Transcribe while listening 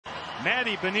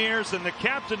Matty Beniers, and the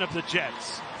captain of the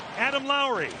Jets, Adam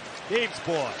Lowry, Dave's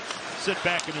boy. Sit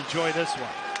back and enjoy this one.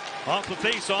 Off the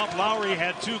face-off, Lowry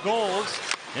had 2 goals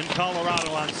in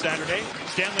Colorado on Saturday.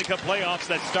 Stanley Cup playoffs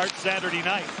that start Saturday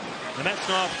night.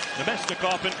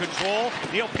 Nemesnikov in control.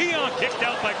 Neil Pionk kicked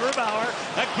out by Grubauer.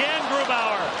 Again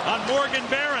Grubauer on Morgan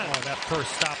Barron. Oh, that first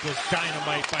stop was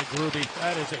dynamite by Gruby.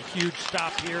 That is a huge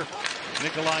stop here.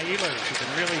 Nikolai Ehlers, who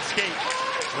can really skate,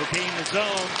 will gain the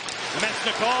zone.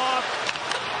 Nemesnikov.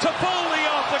 Toffoli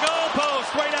off the goalpost,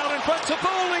 right out in front.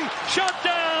 Toffoli shut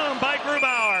down by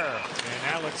Grubauer.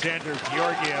 And Alexander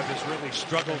Georgiev has really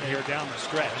struggled here down the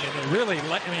stretch. And they really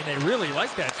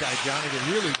like that guy, Johnny. They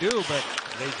really do, but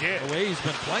they did. The way he's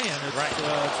been playing,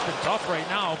 it's been tough right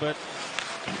now, but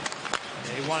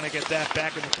they want to get that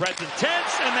back in the present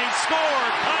tense, and they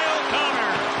scored. Kyle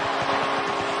Connor,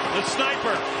 the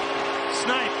sniper,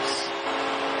 snipes.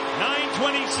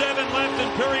 9:27 left in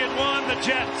period 1. The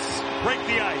Jets break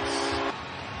the ice.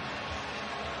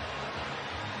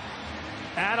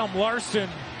 Adam Larsson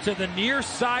to the near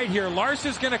side here.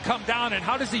 Larsson's going to come down, and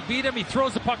how does he beat him? He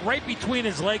throws the puck right between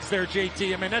his legs there,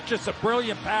 JT. I mean, that's just a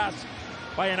brilliant pass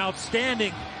by an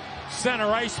outstanding center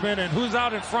iceman. And who's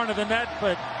out in front of the net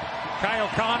but Kyle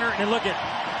Connor? And look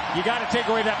you got to take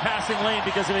away that passing lane,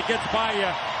 because if it gets by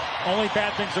you, only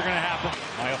bad things are going to happen.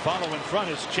 Iafallo in front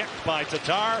is checked by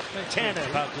Tatar.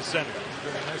 Tanev out to center.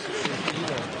 Very nice to see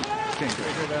you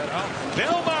figure that out.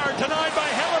 Belmar denied by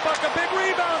Hellebuck. A big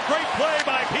rebound. Great play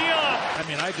by Pionk. I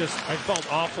mean, I felt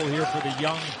awful here for the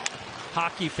young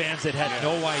hockey fans that had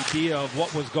no idea of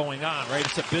what was going on, right?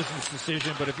 It's a business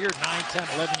decision, but if you're 9, 10,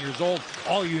 11 years old,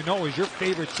 all you know is your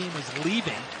favorite team is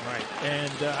leaving. Right.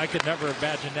 And I could never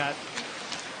imagine that.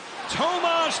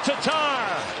 Tomas Tatar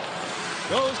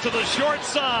goes to the short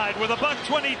side with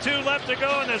 $1:22 left to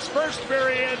go in this first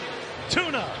period.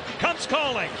 Tuna comes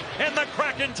calling, and the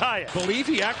Kraken tie it. I believe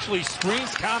he actually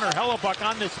screens Connor Hellebuck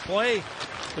on this play,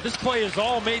 but this play is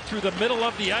all made through the middle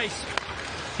of the ice.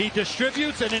 He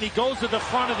distributes, and then he goes to the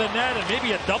front of the net, and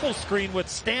maybe a double screen with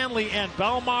Stanley and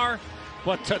Belmar,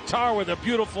 but Tatar with a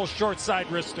beautiful short side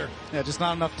wrister. Yeah, just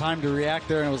not enough time to react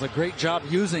there, and it was a great job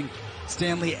using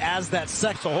Stanley as that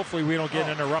second. So hopefully we don't get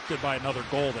interrupted by another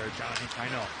goal there, Johnny. I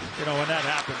know. You know, when that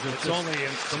happens, it's only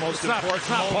the most important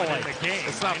moment in the game.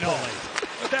 It's not polite.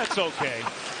 But that's okay.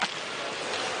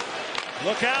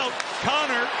 Look out.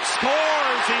 Connor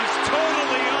scores. He's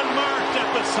totally unmarked at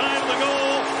the side of the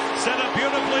goal. Set up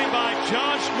beautifully by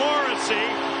Josh Morrissey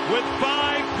with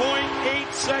 5.8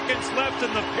 seconds left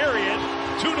in the period.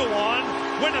 2-1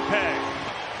 Winnipeg.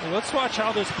 Well, let's watch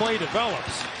how this play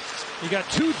develops. You got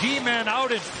 2 D-men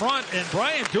out in front, and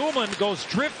Brian Dumoulin goes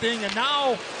drifting, and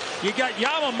now you got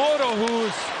Yamamoto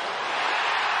who's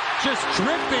just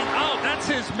drifting out. That's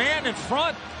his man in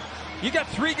front. You got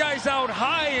 3 guys out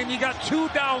high, and you got 2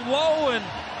 down low, and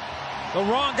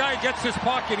the wrong guy gets his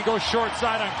puck, and he goes short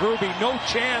side on Gruby. No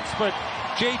chance, but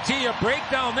JT, a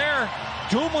breakdown there.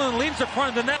 Dumoulin leaves the front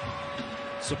of the net.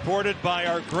 Supported by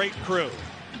our great crew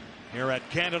here at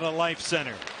Canada Life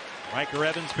Center. Riker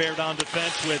Evans bared on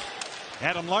defense with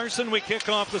Adam Larsson. We kick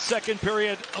off the second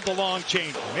period of the long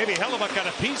change. Maybe Hellebuck got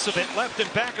a piece of it, left in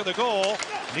back of the goal.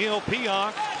 Neil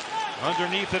Pionk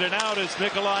underneath it and out is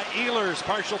Nikolai Ehlers.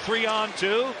 Partial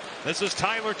 3-on-2. This is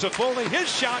Tyler Toffoli. His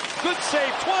shot, good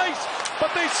save twice,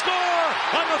 but they score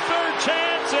on the third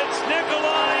chance. It's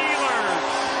Nikolai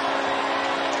Ehlers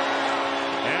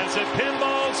as it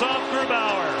pinballs off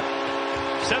Grubauer.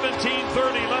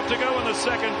 17:30 left to go in the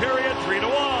second period.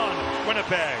 3-1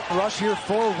 Winnipeg. Rush here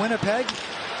for Winnipeg.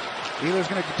 Ehlers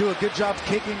going to do a good job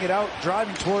kicking it out,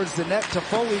 driving towards the net.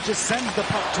 Toffoli just sends the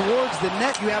puck towards the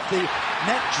net. You have the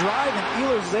net drive, and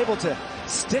Ehlers is able to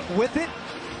stick with it.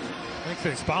 I think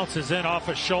this bounces in off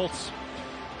of Schultz.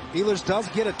 Ehlers does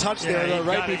get a touch there, though,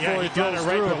 right before he goes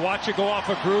through. But watch it go off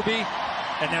of Gruby,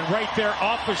 and then right there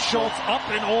off of Schultz, up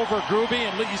and over Gruby,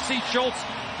 and you see Schultz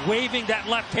waving that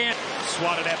left hand.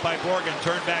 Swatted at by Borgen.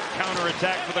 Turn back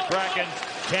counterattack for the Kraken.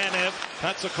 Tanev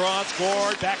cuts across.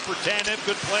 Gord back for Tanev.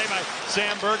 Good play by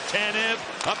Sandberg. Tanev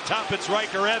up top. It's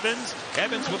Riker Evans.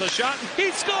 Evans with a shot.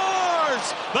 He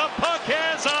scores! The puck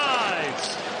has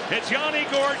eyes. It's Yanni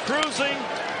Gord cruising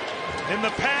in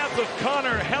the path of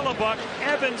Connor Hellebuck.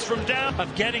 Evans from down.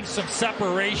 Of getting some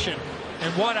separation.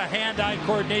 And what a hand-eye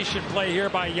coordination play here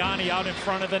by Yanni out in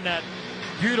front of the net.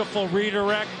 Beautiful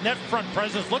redirect, net front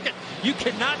presence. Look at, you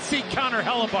cannot see Connor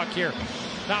Hellebuck here.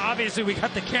 Now, obviously, we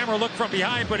got the camera look from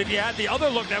behind, but if you had the other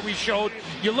look that we showed,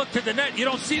 you look to the net, you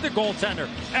don't see the goaltender.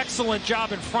 Excellent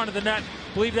job in front of the net.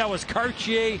 I believe that was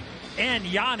Cartier and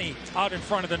Yanni out in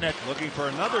front of the net. Looking for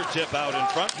another tip out in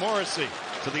front. Morrissey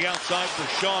To the outside for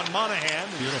Sean Monahan.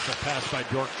 Beautiful pass by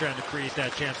Bjorkstrand to create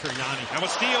that chance for Yanni. Now a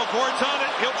steal, Gord's on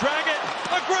it, he'll drag it.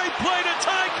 A great play to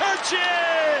Ty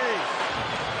Cartier!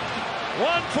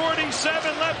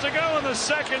 1:47 left to go in the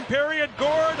second period.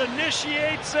 Gord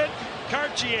initiates it,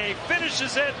 Cartier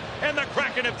finishes it, and the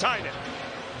Kraken have tied it.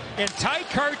 And Ty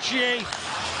Cartier,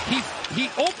 he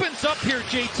opens up here,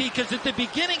 JT, because at the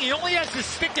beginning he only has his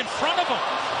stick in front of him.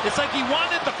 It's like he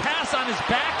wanted the pass on his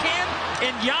backhand,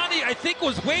 and Yanni, I think,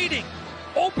 was waiting.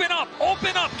 Open up,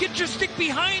 get your stick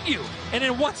behind you. And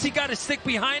then once he got his stick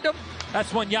behind him,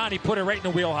 that's when Yanni put it right in the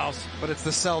wheelhouse. But it's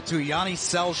the sell too. Yanni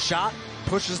sells shot,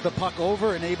 pushes the puck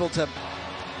over, and able to...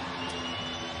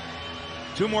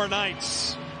 2 more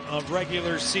nights of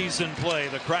regular season play.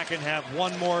 The Kraken have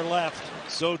 1 more left.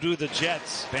 So do the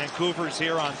Jets. Vancouver's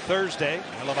here on Thursday.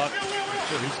 I'm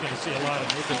sure he's going to see a lot of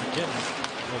Nathan McKinnon.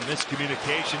 A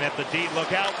miscommunication at the D.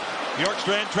 Look out.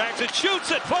 Bjorkstrand tracks it,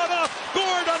 shoots it, fought off.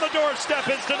 Gord on the doorstep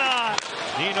is denied.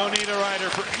 Nino Niederreiter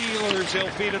for Ehlers.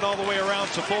 He'll feed it all the way around.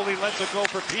 Toffoli lets it go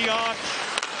for Pionk.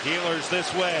 Ehlers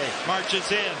this way.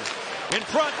 Marches in. In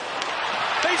front.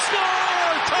 They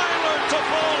score! Tyler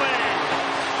Toffoli!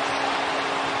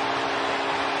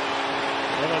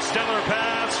 With a stellar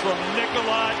pass from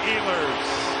Nikolai Ehlers.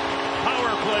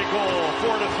 Power play goal,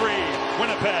 4-3,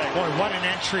 Winnipeg. Boy, what an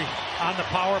entry on the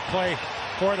power play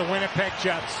for the Winnipeg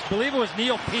Jets. I believe it was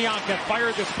Neil Pionk that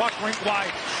fired this puck rink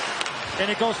wide.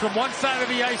 And it goes from one side of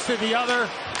the ice to the other.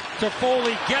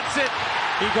 Toffoli gets it.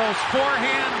 He goes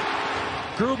forehand.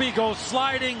 Gruby goes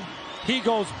sliding. He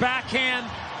goes backhand.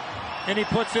 And he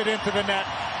puts it into the net.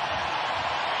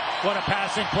 What a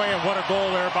passing play and what a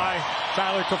goal there by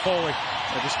Tyler Toffoli.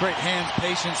 Just great hands,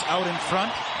 patience out in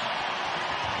front.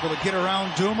 Able to get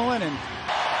around Dumoulin and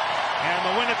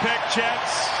the Winnipeg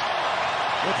Jets,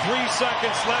 with 3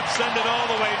 seconds left, send it all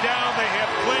the way down. They have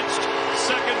clinched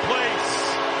second place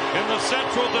in the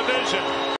Central Division.